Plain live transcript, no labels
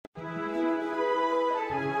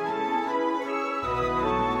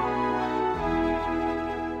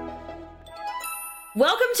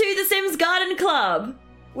Welcome to the Sims Garden Club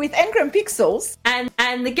with EngramPixels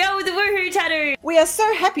and the girl with the woohoo tattoo. We are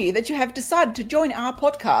so happy that you have decided to join our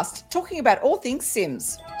podcast talking about all things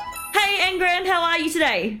Sims. Hey Engram, how are you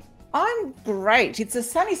today? I'm great. It's a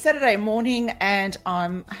sunny Saturday morning and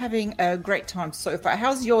I'm having a great time so far.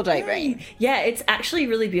 How's your day been? Yeah, it's actually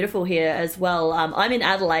really beautiful here as well. I'm in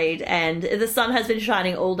Adelaide and the sun has been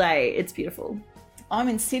shining all day. It's beautiful. I'm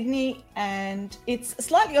in Sydney and it's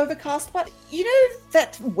slightly overcast, but you know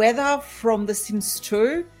that weather from The Sims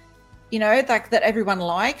 2? You know, like that everyone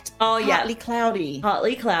liked? Oh, yeah. Partly cloudy.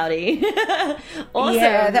 Partly cloudy. Awesome.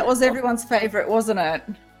 Yeah, that was everyone's favourite, wasn't it?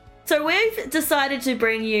 So we've decided to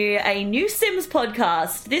bring you a new Sims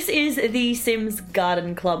podcast. This is the Sims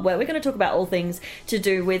Garden Club, where we're going to talk about all things to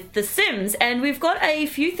do with The Sims. And we've got a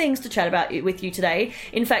few things to chat about with you today.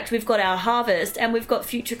 In fact, we've got our harvest and we've got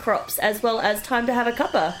future crops, as well as time to have a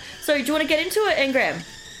cuppa. So do you want to get into it, Engram?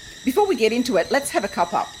 Before we get into it, let's have a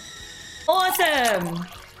cuppa. Awesome.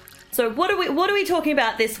 So what are we talking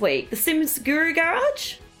about this week? The Sims Guru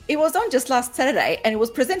Garage? It was on just last Saturday and it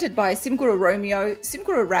was presented by SimGuru Romeo,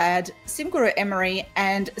 SimGuru Rad, SimGuru Emery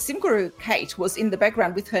and SimGuru Kate was in the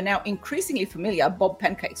background with her now increasingly familiar Bob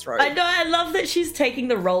Pancakes robe. I know, I love that she's taking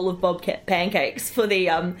the role of Bob Pancakes for the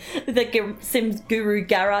Sims Guru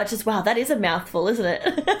Garage as well. That is a mouthful, isn't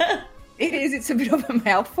it? It is, it's a bit of a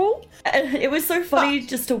mouthful. It was so funny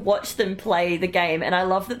just to watch them play the game, and I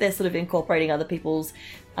love that they're sort of incorporating other people's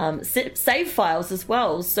save files as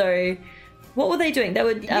well. So what were they doing?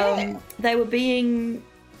 They were being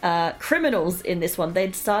criminals in this one.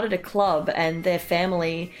 They'd started a club and their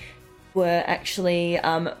family were actually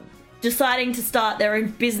deciding to start their own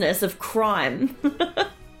business of crime.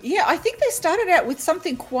 Yeah, I think they started out with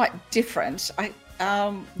something quite different.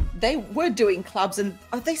 They were doing clubs and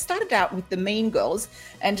they started out with the Mean Girls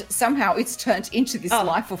and somehow it's turned into this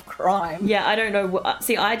life of crime. Yeah, I don't know.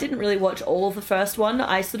 See, I didn't really watch all of the first one.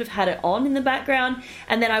 I sort of had it on in the background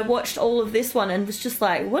and then I watched all of this one and was just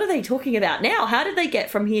like, what are they talking about now? How did they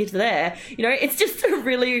get from here to there? You know, it's just a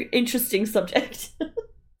really interesting subject.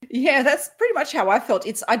 Yeah, that's pretty much how I felt.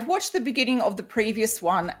 I'd watched the beginning of the previous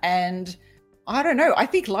one and I don't know. I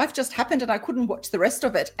think life just happened and I couldn't watch the rest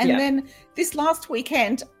of it. And then this last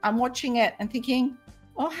weekend, I'm watching it and thinking,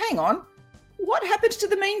 oh, hang on. What happened to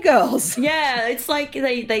the Mean Girls? Yeah, it's like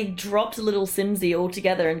they dropped little Simsy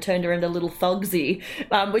altogether and turned her into little Thugsy,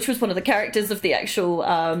 which was one of the characters of the actual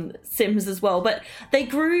Sims as well. But they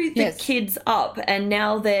grew the kids up and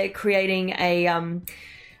now they're creating a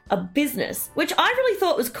business, which I really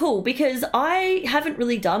thought was cool because I haven't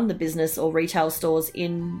really done the business or retail stores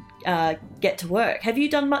in Get to Work. Have you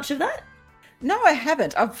done much of that? No, I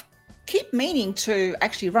haven't. I've keep meaning to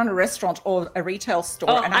actually run a restaurant or a retail store.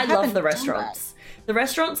 Oh, and I love the restaurants. The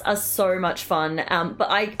restaurants are so much fun.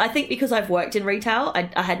 But I think because I've worked in retail,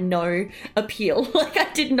 I had no appeal. Like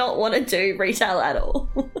I did not want to do retail at all.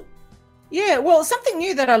 Yeah, well, something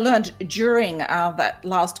new that I learned during that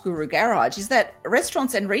last Guru Garage is that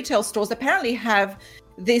restaurants and retail stores apparently have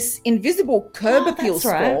this invisible curb appeal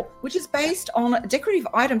score, which is based on decorative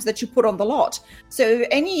items that you put on the lot. So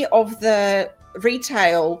any of the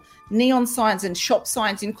retail neon signs and shop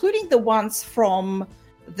signs, including the ones from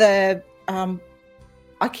the,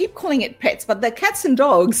 I keep calling it pets, but the cats and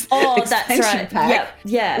dogs expansion pack,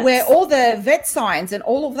 where all the vet signs and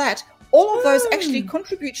all of that, all of those actually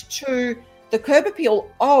contribute to the curb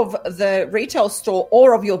appeal of the retail store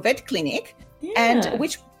or of your vet clinic, and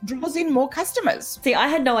which draws in more customers. See, I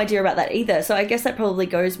had no idea about that either, so I guess that probably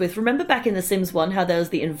goes with, remember back in The Sims 1 how there was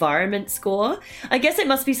the environment score? I guess it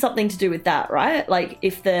must be something to do with that, right? Like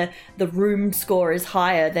if the room score is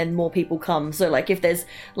higher, then more people come. So like if there's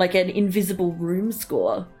like an invisible room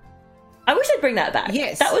score. I wish they'd bring that back.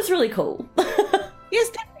 Yes. That was really cool. Yes,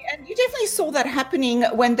 definitely. And you definitely saw that happening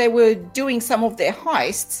when they were doing some of their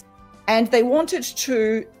heists and they wanted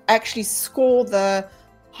to actually score the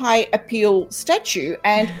high appeal statue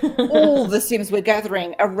and all the Sims were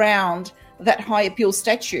gathering around that high appeal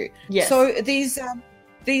statue. Yes. So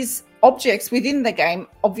these objects within the game,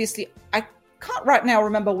 obviously, I can't right now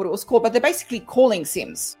remember what it was called, but they're basically calling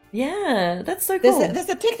Sims. Yeah, that's so cool. There's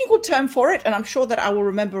a technical term for it, and I'm sure that I will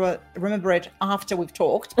remember it after we've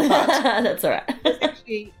talked. But that's all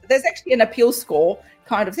right. there's actually an appeal score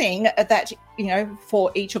kind of thing that, you know,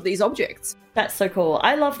 for each of these objects. That's so cool.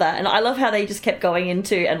 I love that. And I love how they just kept going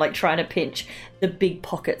into and like trying to pinch the big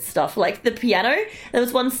pocket stuff. Like the piano. There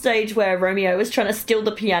was one stage where Romeo was trying to steal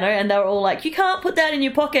the piano and they were all like, you can't put that in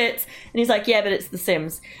your pockets. And he's like, yeah, but it's The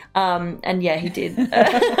Sims. And yeah, he did.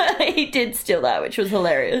 He did steal that, which was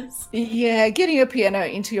hilarious. Yeah, getting a piano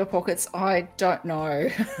into your pockets, I don't know.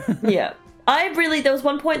 Yeah. There was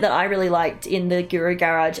one point that I really liked in the Guru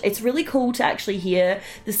Garage. It's really cool to actually hear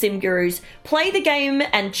the sim gurus play the game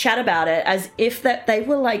and chat about it as if that they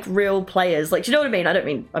were like real players. Like, do you know what I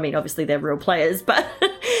mean? I mean, obviously they're real players, but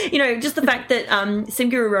you know, just the fact that Sim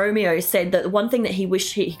Guru Romeo said that one thing that he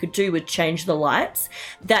wished he could do would change the lights,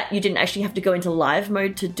 that you didn't actually have to go into live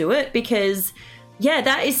mode to do it, because yeah,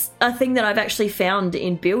 that is a thing that I've actually found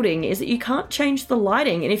in building, is that you can't change the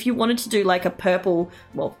lighting. And if you wanted to do like a purple,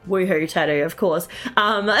 well, woohoo tattoo, of course.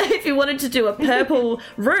 If you wanted to do a purple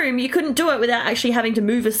room, you couldn't do it without actually having to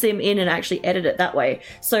move a sim in and actually edit it that way.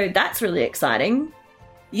 So that's really exciting.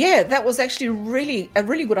 Yeah, that was actually a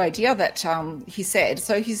really good idea that he said.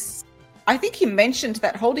 So I think he mentioned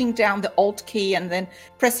that holding down the Alt key and then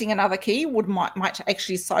pressing another key might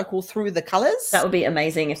actually cycle through the colors. That would be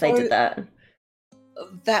amazing if they did that.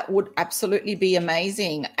 That would absolutely be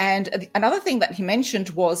amazing. And another thing that he mentioned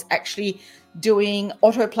was actually doing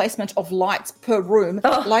auto placement of lights per room,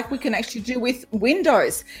 like we can actually do with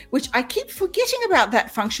windows, which I keep forgetting about that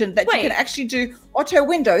function, that you can actually do auto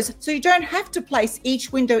windows. So you don't have to place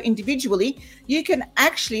each window individually. You can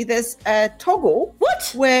actually, there's a toggle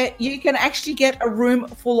where you can actually get a room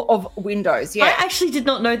full of windows. Yeah. I actually did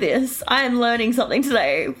not know this. I am learning something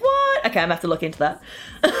today. What? Okay, I'm gonna have to look into that.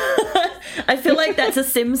 I feel like that's a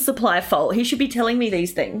Sims supply fault. He should be telling me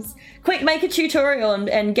these things. Quick, make a tutorial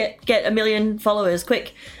and get 1 million followers,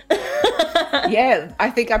 quick. Yeah, I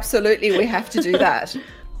think absolutely we have to do that.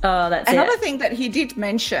 Oh, that's Another thing that he did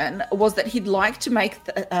mention was that he'd like to make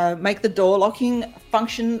the door locking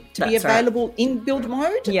function to be available in build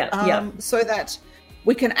mode. So that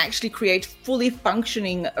we can actually create fully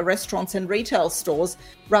functioning restaurants and retail stores,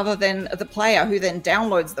 rather than the player who then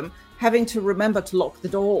downloads them having to remember to lock the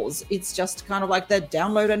doors. It's just kind of like the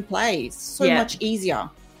download and play. It's so much easier.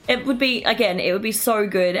 It would be so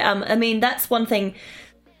good. I mean, that's one thing.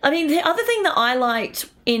 I mean, the other thing that I liked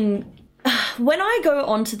when I go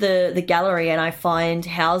onto the gallery and I find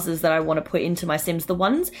houses that I want to put into my Sims, the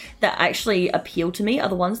ones that actually appeal to me are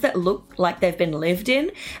the ones that look like they've been lived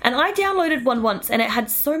in. And I downloaded one once and it had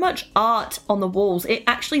so much art on the walls. It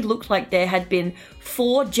actually looked like there had been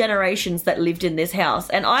 4 generations that lived in this house.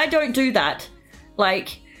 And I don't do that.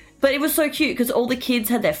 But it was so cute because all the kids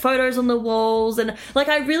had their photos on the walls. And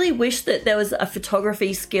I really wish that there was a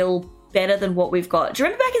photography skill better than what we've got. Do you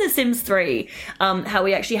remember back in The Sims 3, how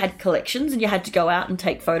we actually had collections and you had to go out and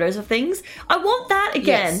take photos of things? I want that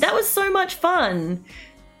again. Yes. That was so much fun.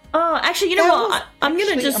 Oh, actually, you know what? I'm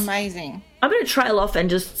going to amazing. I'm going to trail off and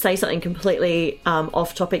just say something completely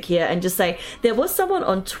off topic here and just say there was someone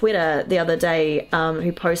on Twitter the other day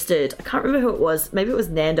who posted, I can't remember who it was, maybe it was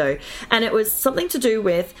Nando, and it was something to do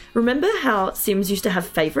with, remember how Sims used to have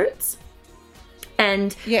favorites?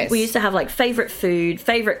 And we used to have favorite food,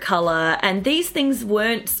 favorite color, and these things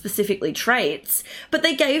weren't specifically traits, but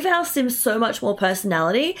they gave our Sims so much more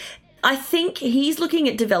personality. I think he's looking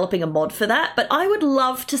at developing a mod for that, but I would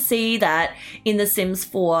love to see that in The Sims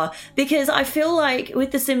 4, because I feel like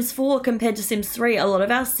with The Sims 4 compared to Sims 3, a lot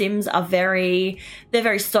of our Sims are they're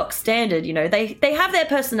very stock standard, you know. They have their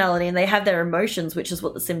personality and they have their emotions, which is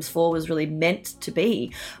what The Sims 4 was really meant to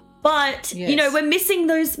be. But, you know, we're missing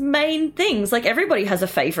those main things. Everybody has a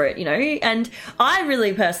favorite, you know, and I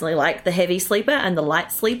really personally like the heavy sleeper and the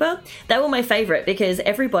light sleeper. They were my favorite because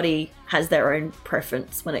everybody has their own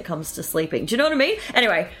preference when it comes to sleeping. Do you know what I mean?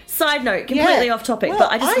 Anyway, side note, completely off topic,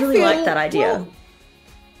 but I just really like that idea. Well,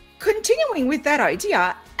 continuing with that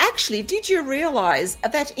idea, actually, did you realize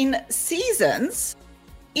that in seasons,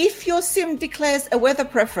 if your Sim declares a weather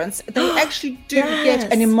preference, they actually do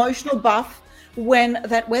get an emotional buff when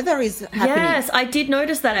that weather is happening? Yes, I did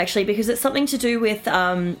notice that actually, because it's something to do with,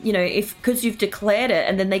 you know, because you've declared it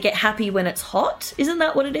and then they get happy when it's hot. Isn't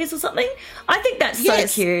that what it is or something? I think that's so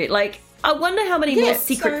cute. I wonder how many more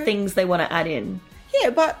secret things they want to add in. Yeah,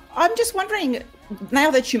 but I'm just wondering,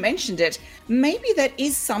 now that you mentioned it, maybe that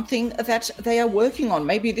is something that they are working on.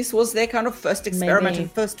 Maybe this was their kind of first experiment and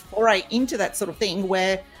first foray into that sort of thing,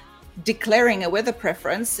 where declaring a weather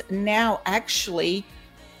preference now actually,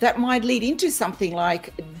 that might lead into something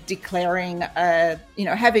like declaring, you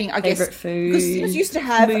know, having, I guess, favorite food, because Sims used to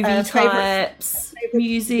have movie types, favorite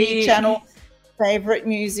music channel, favorite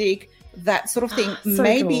music, that sort of thing. So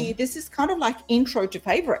maybe cool. This is kind of like intro to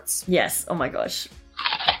favorites. Yes. Oh my gosh.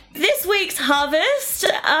 This week's harvest,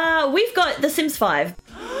 we've got The Sims 5.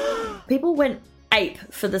 People went ape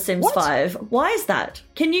for The Sims 5. Why is that?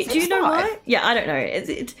 Do you know why? Yeah, I don't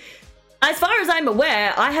know. As far as I'm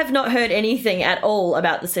aware, I have not heard anything at all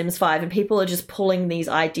about The Sims 5, and people are just pulling these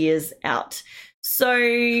ideas out. So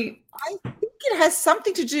I think it has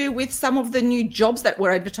something to do with some of the new jobs that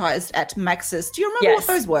were advertised at Maxis. Do you remember what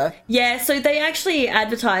those were? Yeah, so they actually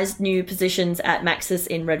advertised new positions at Maxis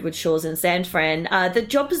in Redwood Shores and San Fran. The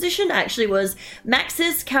job position actually was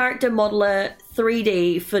Maxis Character Modeler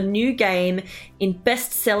 3D for new game in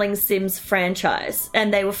best-selling Sims franchise,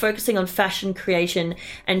 and they were focusing on fashion creation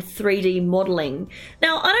and 3D modeling.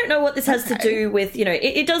 Now, I don't know what this has to do with, you know,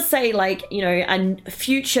 it does say like, you know, a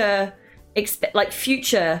future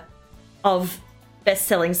of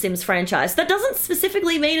best-selling Sims franchise. That doesn't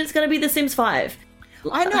specifically mean it's going to be The Sims 5.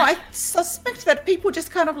 I know. I suspect that people just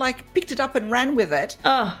kind of like picked it up and ran with it.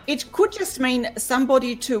 It could just mean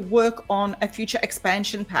somebody to work on a future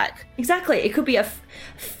expansion pack. Exactly. It could be I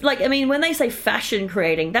mean, when they say fashion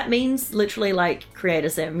creating, that means literally like create a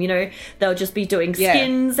sim, you know? They'll just be doing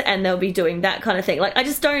skins and they'll be doing that kind of thing. Like, I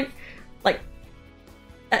just don't, like,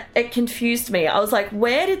 it confused me. I was like,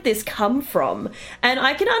 where did this come from? And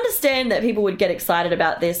I can understand that people would get excited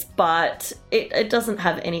about this, but it doesn't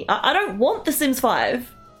have any... I don't want The Sims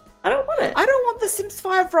 5. I don't want it. I don't want The Sims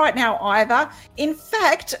 5 right now either. In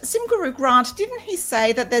fact, Sim Guru Grant, didn't he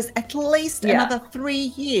say that there's at least another 3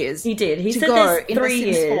 years? He did. He said there's 3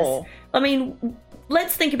 years. 4? I mean,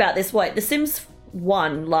 let's think about this. Wait, The Sims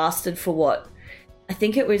 1 lasted for what? I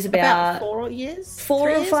think it was about 4 years?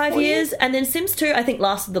 4 or 5 years. And then Sims 2, I think,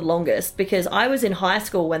 lasted the longest because I was in high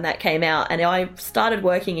school when that came out and I started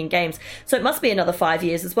working in games. So it must be another 5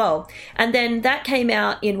 years as well. And then that came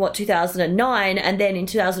out in, 2009. And then in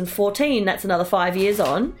 2014, that's another 5 years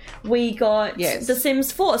on, we got The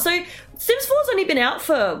Sims 4. So Sims 4's only been out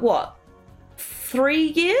for, 3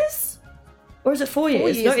 years? Or is it 4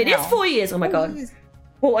 years? No, it is 4 years. Oh, my God.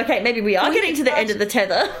 Well, okay, maybe we are getting to the end of the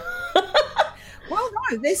tether. Well,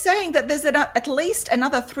 no, they're saying that there's at least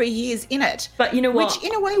another 3 years in it. But you know what? Which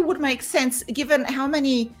in a way would make sense given how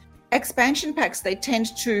many expansion packs they tend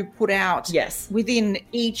to put out within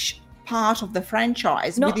each part of the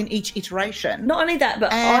franchise, within each iteration. Not only that,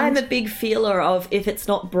 but I'm a big feeler of if it's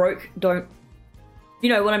not broke, don't... You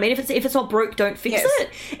know what I mean? If it's not broke, don't fix it.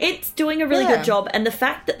 It's doing a really good job. And the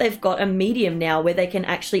fact that they've got a medium now where they can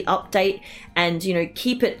actually update and, you know,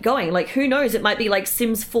 keep it going. Like, who knows? It might be like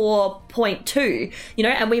Sims 4.2, you know,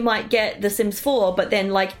 and we might get The Sims 4, but then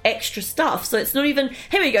like extra stuff. So it's not even,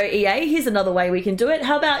 here we go, EA, here's another way we can do it.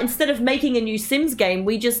 How about instead of making a new Sims game,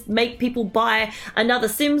 we just make people buy another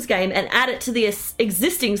Sims game and add it to the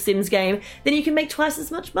existing Sims game. Then you can make twice as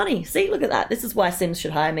much money. See, look at that. This is why Sims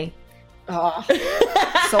should hire me.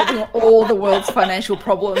 Solving all the world's financial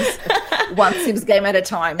problems one Sims game at a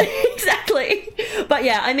time. Exactly. But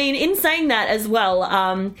yeah, I mean, in saying that as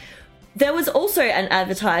well, there was also an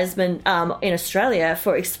advertisement in Australia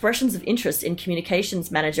for expressions of interest in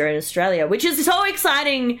communications manager in Australia, which is so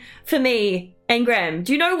exciting for me. Engram,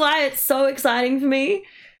 do you know why it's so exciting for me?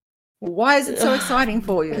 Why is it so exciting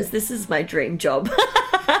for you? Because this is my dream job.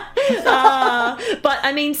 But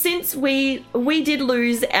I mean, since we did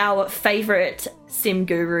lose our favourite Sim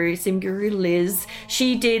Guru Liz,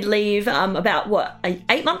 she did leave about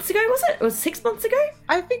 8 months ago, was it? Or 6 months ago?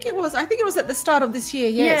 I think it was at the start of this year,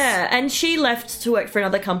 yes. Yeah, and she left to work for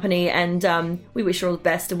another company, and we wish her all the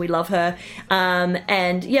best and we love her.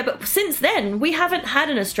 And yeah, but since then we haven't had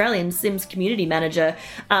an Australian Sims community manager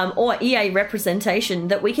or EA representation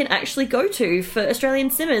that we can actually go to for Australian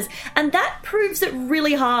Simmers, and that proves it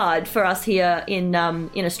really hard for us here in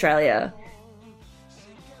Australia.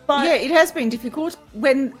 But yeah, it has been difficult.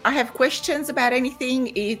 When I have questions about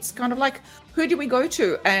anything, it's kind of like, who do we go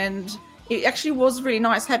to? And it actually was really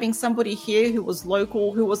nice having somebody here who was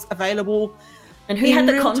local, who was available, and who had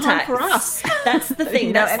the contacts for us. That's the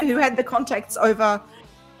thing, and who had the contacts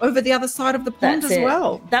over the other side of the pond as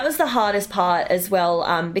well. That was the hardest part as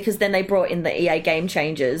well, because then they brought in the EA Game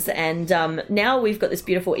Changers, and now we've got this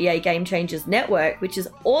beautiful EA Game Changers network, which is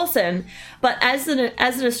awesome. But as an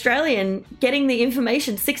Australian, getting the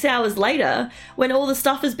information 6 hours later, when all the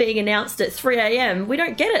stuff is being announced at 3 a.m, we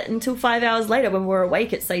don't get it until 5 hours later when we're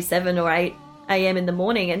awake at, say, 7 or 8 a.m. in the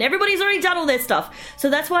morning, and everybody's already done all their stuff. So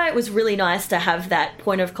that's why it was really nice to have that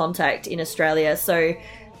point of contact in Australia. So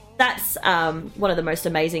that's one of the most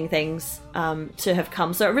amazing things to have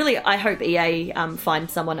come. So really, I hope EA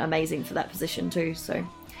finds someone amazing for that position too. So,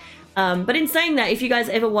 but in saying that, if you guys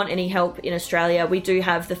ever want any help in Australia, we do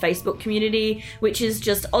have the Facebook community, which is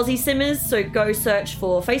just Aussie Simmers. So go search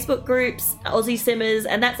for Facebook groups, Aussie Simmers,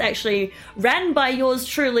 and that's actually ran by yours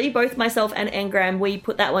truly, both myself and Engram. We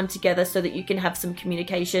put that one together so that you can have some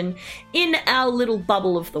communication in our little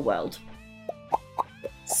bubble of the world.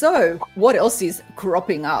 So, what else is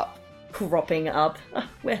cropping up? Oh,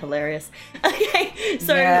 we're hilarious. Okay,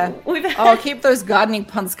 So we've had... Oh, keep those gardening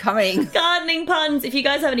puns coming. Gardening puns. If you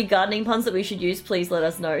guys have any gardening puns that we should use, please let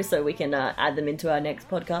us know so we can add them into our next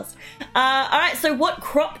podcast. All right, so what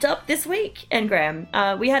cropped up this week,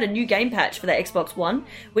 Engram? We had a new game patch for the Xbox One,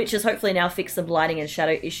 which has hopefully now fixed some lighting and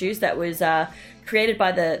shadow issues that was created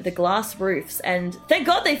by the glass roofs. And thank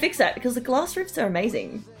God they fixed that, because the glass roofs are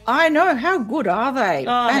amazing. I know. How good are they?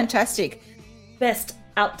 Oh, fantastic. Best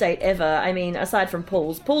update ever. I mean, aside from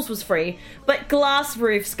pools. Pools was free, but glass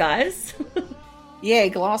roofs, guys. Yeah,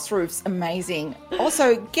 glass roofs, amazing.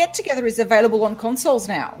 Also, Get Together is available on consoles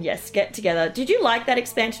now. Yes, Get Together. Did you like that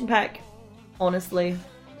expansion pack? Honestly,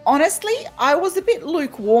 I was a bit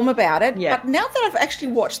lukewarm about it. Yeah. But now that I've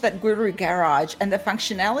actually watched that Guru Garage and the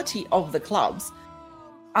functionality of the clubs,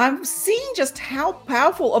 I'm seeing just how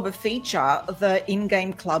powerful of a feature the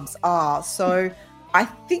in-game clubs are. So I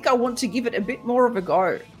think I want to give it a bit more of a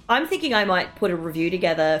go. I'm thinking I might put a review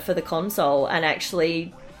together for the console and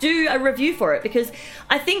actually do a review for it, because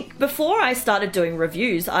I think before I started doing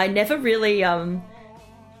reviews, I never really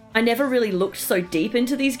looked so deep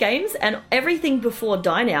into these games, and everything before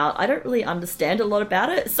Dine Out, I don't really understand a lot about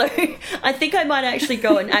it. So I think I might actually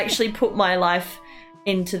go and actually put my life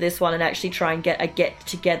into this one and actually try and get a Get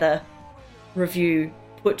Together review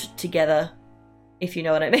put together, if you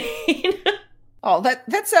know what I mean. Oh,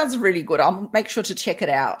 that sounds really good. I'll make sure to check it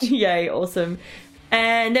out. Yay, awesome.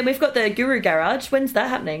 And then we've got the Guru Garage. When's that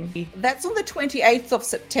happening? That's on the 28th of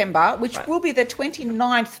September, which will be the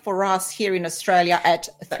 29th for us here in Australia at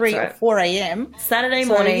 3 or 4 a.m. Saturday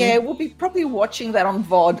morning. So, yeah, we'll be probably watching that on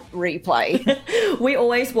VOD replay. We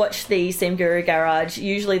always watch the Sim Guru Garage,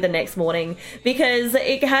 usually the next morning, because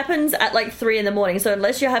it happens at like 3 in the morning. So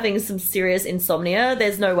unless you're having some serious insomnia,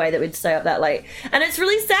 there's no way that we'd stay up that late. And it's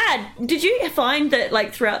really sad. Did you find that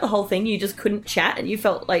like throughout the whole thing, you just couldn't chat and you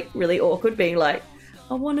felt like really awkward being like,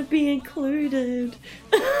 I want to be included.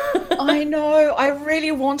 I know. I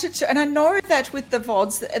really wanted to. And I know that with the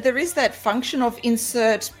VODs, there is that function of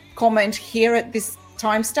insert comment here at this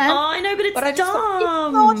timestamp. Oh, I know, but it's I just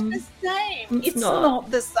thought, it's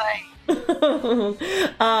not the same. It's not the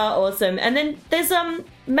same. Awesome. And then there's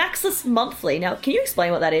Maxis Monthly. Now, can you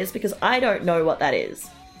explain what that is? Because I don't know what that is.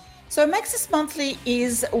 So Maxis Monthly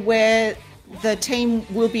is where the team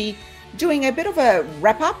will be doing a bit of a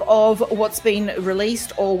wrap-up of what's been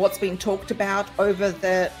released or what's been talked about over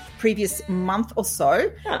the previous month or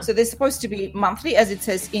so. Yeah. So they're supposed to be monthly, as it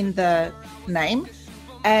says in the name.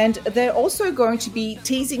 And they're also going to be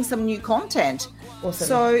teasing some new content. Awesome.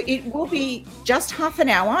 So it will be just half an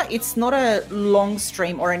hour. It's not a long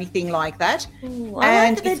stream or anything like that. Ooh, I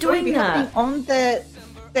like that they're doing that. On the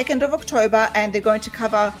 2nd of October, and they're going to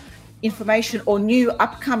cover information or new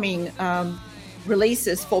upcoming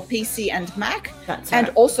releases for PC and Mac. That's and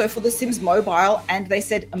right. also for The Sims Mobile, and they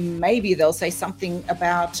said maybe they'll say something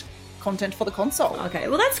about content for the console. Okay,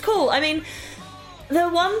 well that's cool. I mean, the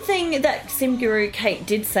one thing that SimGuru Kate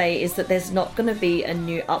did say is that there's not going to be a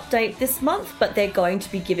new update this month, but they're going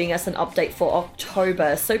to be giving us an update for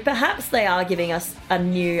October. So perhaps they are giving us a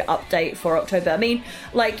new update for October. I mean,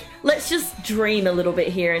 like, let's just dream a little bit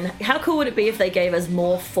here. And how cool would it be if they gave us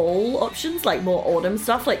more fall options, like more autumn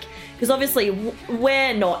stuff? Like, because obviously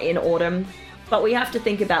we're not in autumn, but we have to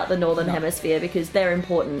think about the Northern Hemisphere because they're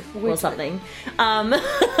important or something. I'm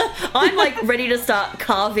like ready to start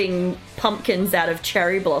carving pumpkins out of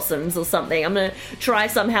cherry blossoms or something. I'm going to try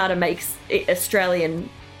somehow to make it Australian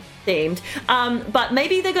themed. But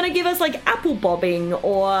maybe they're going to give us like apple bobbing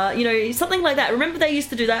or, you know, something like that. Remember they used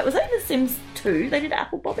to do that? Was that in The Sims 2? They did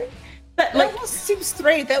apple bobbing? But that was Sims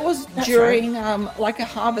 3. That was during like a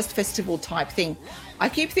harvest festival type thing. I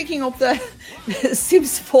keep thinking of the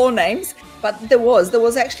Sims 4 names, but there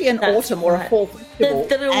was actually an autumn or a fall festival.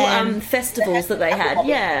 The little festivals that they had,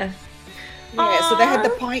 yeah. Yeah, so they had the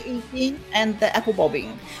pie eating and the apple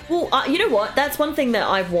bobbing. Well, you know what? That's one thing that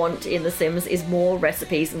I want in The Sims is more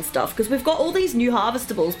recipes and stuff, because we've got all these new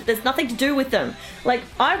harvestables, but there's nothing to do with them. Like,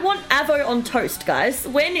 I want Avo on toast, guys.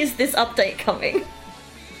 When is this update coming?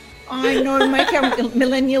 I know, make our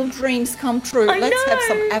millennial dreams come true. Let's have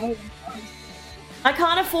some Avo. I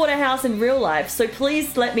can't afford a house in real life, so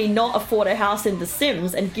please let me not afford a house in The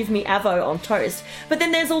Sims and give me Avo on toast. But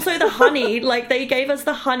then there's also the honey, like they gave us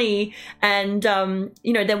the honey and,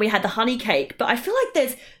 you know, then we had the honey cake. But I feel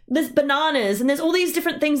like there's bananas and there's all these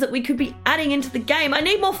different things that we could be adding into the game. I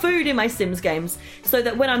need more food in my Sims games so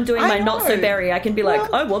that when I'm doing my not-so-berry, I can be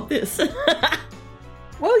like, I want this.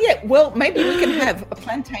 Well, yeah, maybe we can have a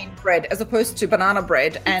plantain bread as opposed to banana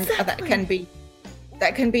bread, and that can be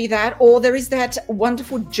that. Or there is that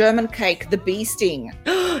wonderful German cake, the bee sting.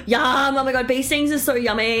 Yum! Oh my god, bee stings are so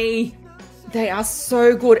yummy. They are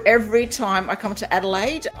so good. Every time I come to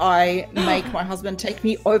Adelaide, I make my husband take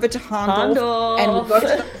me over to Harndorf. And we go to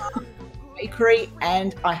the bakery,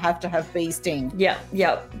 and I have to have bee sting.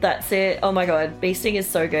 Yep, that's it. Oh my god, bee sting is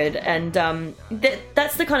so good. And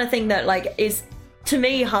that's the kind of thing that, like, is, to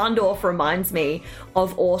me, Harndorf reminds me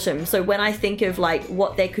of autumn. So when I think of, like,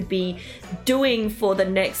 what they could be doing for the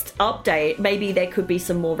next update, maybe there could be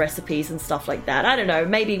some more recipes and stuff like that. I don't know,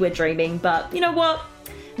 maybe we're dreaming, but you know what?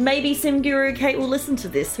 Maybe Sim Guru Kate will listen to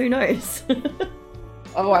this. Who knows?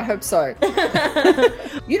 Oh, I hope so.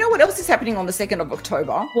 You know what else is happening on the 2nd of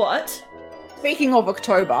October? What? Speaking of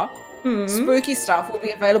October, spooky stuff will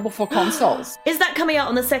be available for consoles. Is that coming out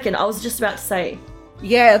on the 2nd? I was just about to say.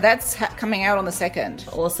 Yeah, that's coming out on the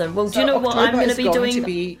 2nd. Awesome. Well, do you know what I'm going to be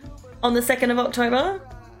doing on the 2nd of October?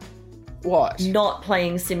 What? Not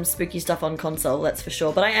playing Sim spooky stuff on console, that's for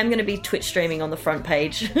sure. But I am going to be Twitch streaming on the front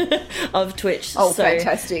page of Twitch. Oh, so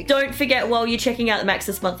fantastic. Don't forget, while you're checking out the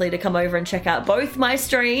Maxis Monthly, to come over and check out both my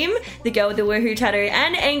stream, The Girl with the Woohoo Tattoo,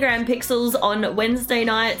 and EngramPixels on Wednesday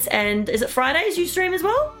nights. And is it Fridays you stream as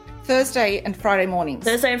well? Thursday and Friday mornings.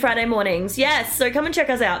 Thursday and Friday mornings, yes. So come and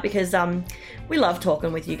check us out, because we love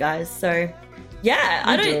talking with you guys. So...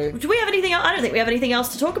 yeah, do we have anything else? I don't think we have anything else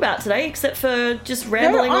to talk about today, except for just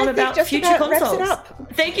rambling on about future consoles.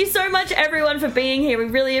 Thank you so much, everyone, for being here. We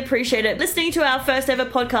really appreciate it. Listening to our first ever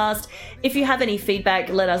podcast. If you have any feedback,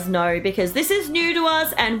 let us know, because this is new to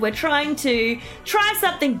us and we're trying to try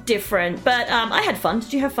something different. But I had fun.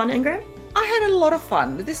 Did you have fun, Engram? I had a lot of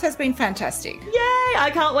fun. This has been fantastic. Yay!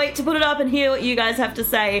 I can't wait to put it up and hear what you guys have to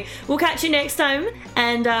say. We'll catch you next time,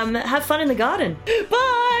 and have fun in the garden.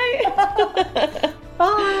 Bye!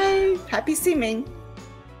 Bye! Happy simming.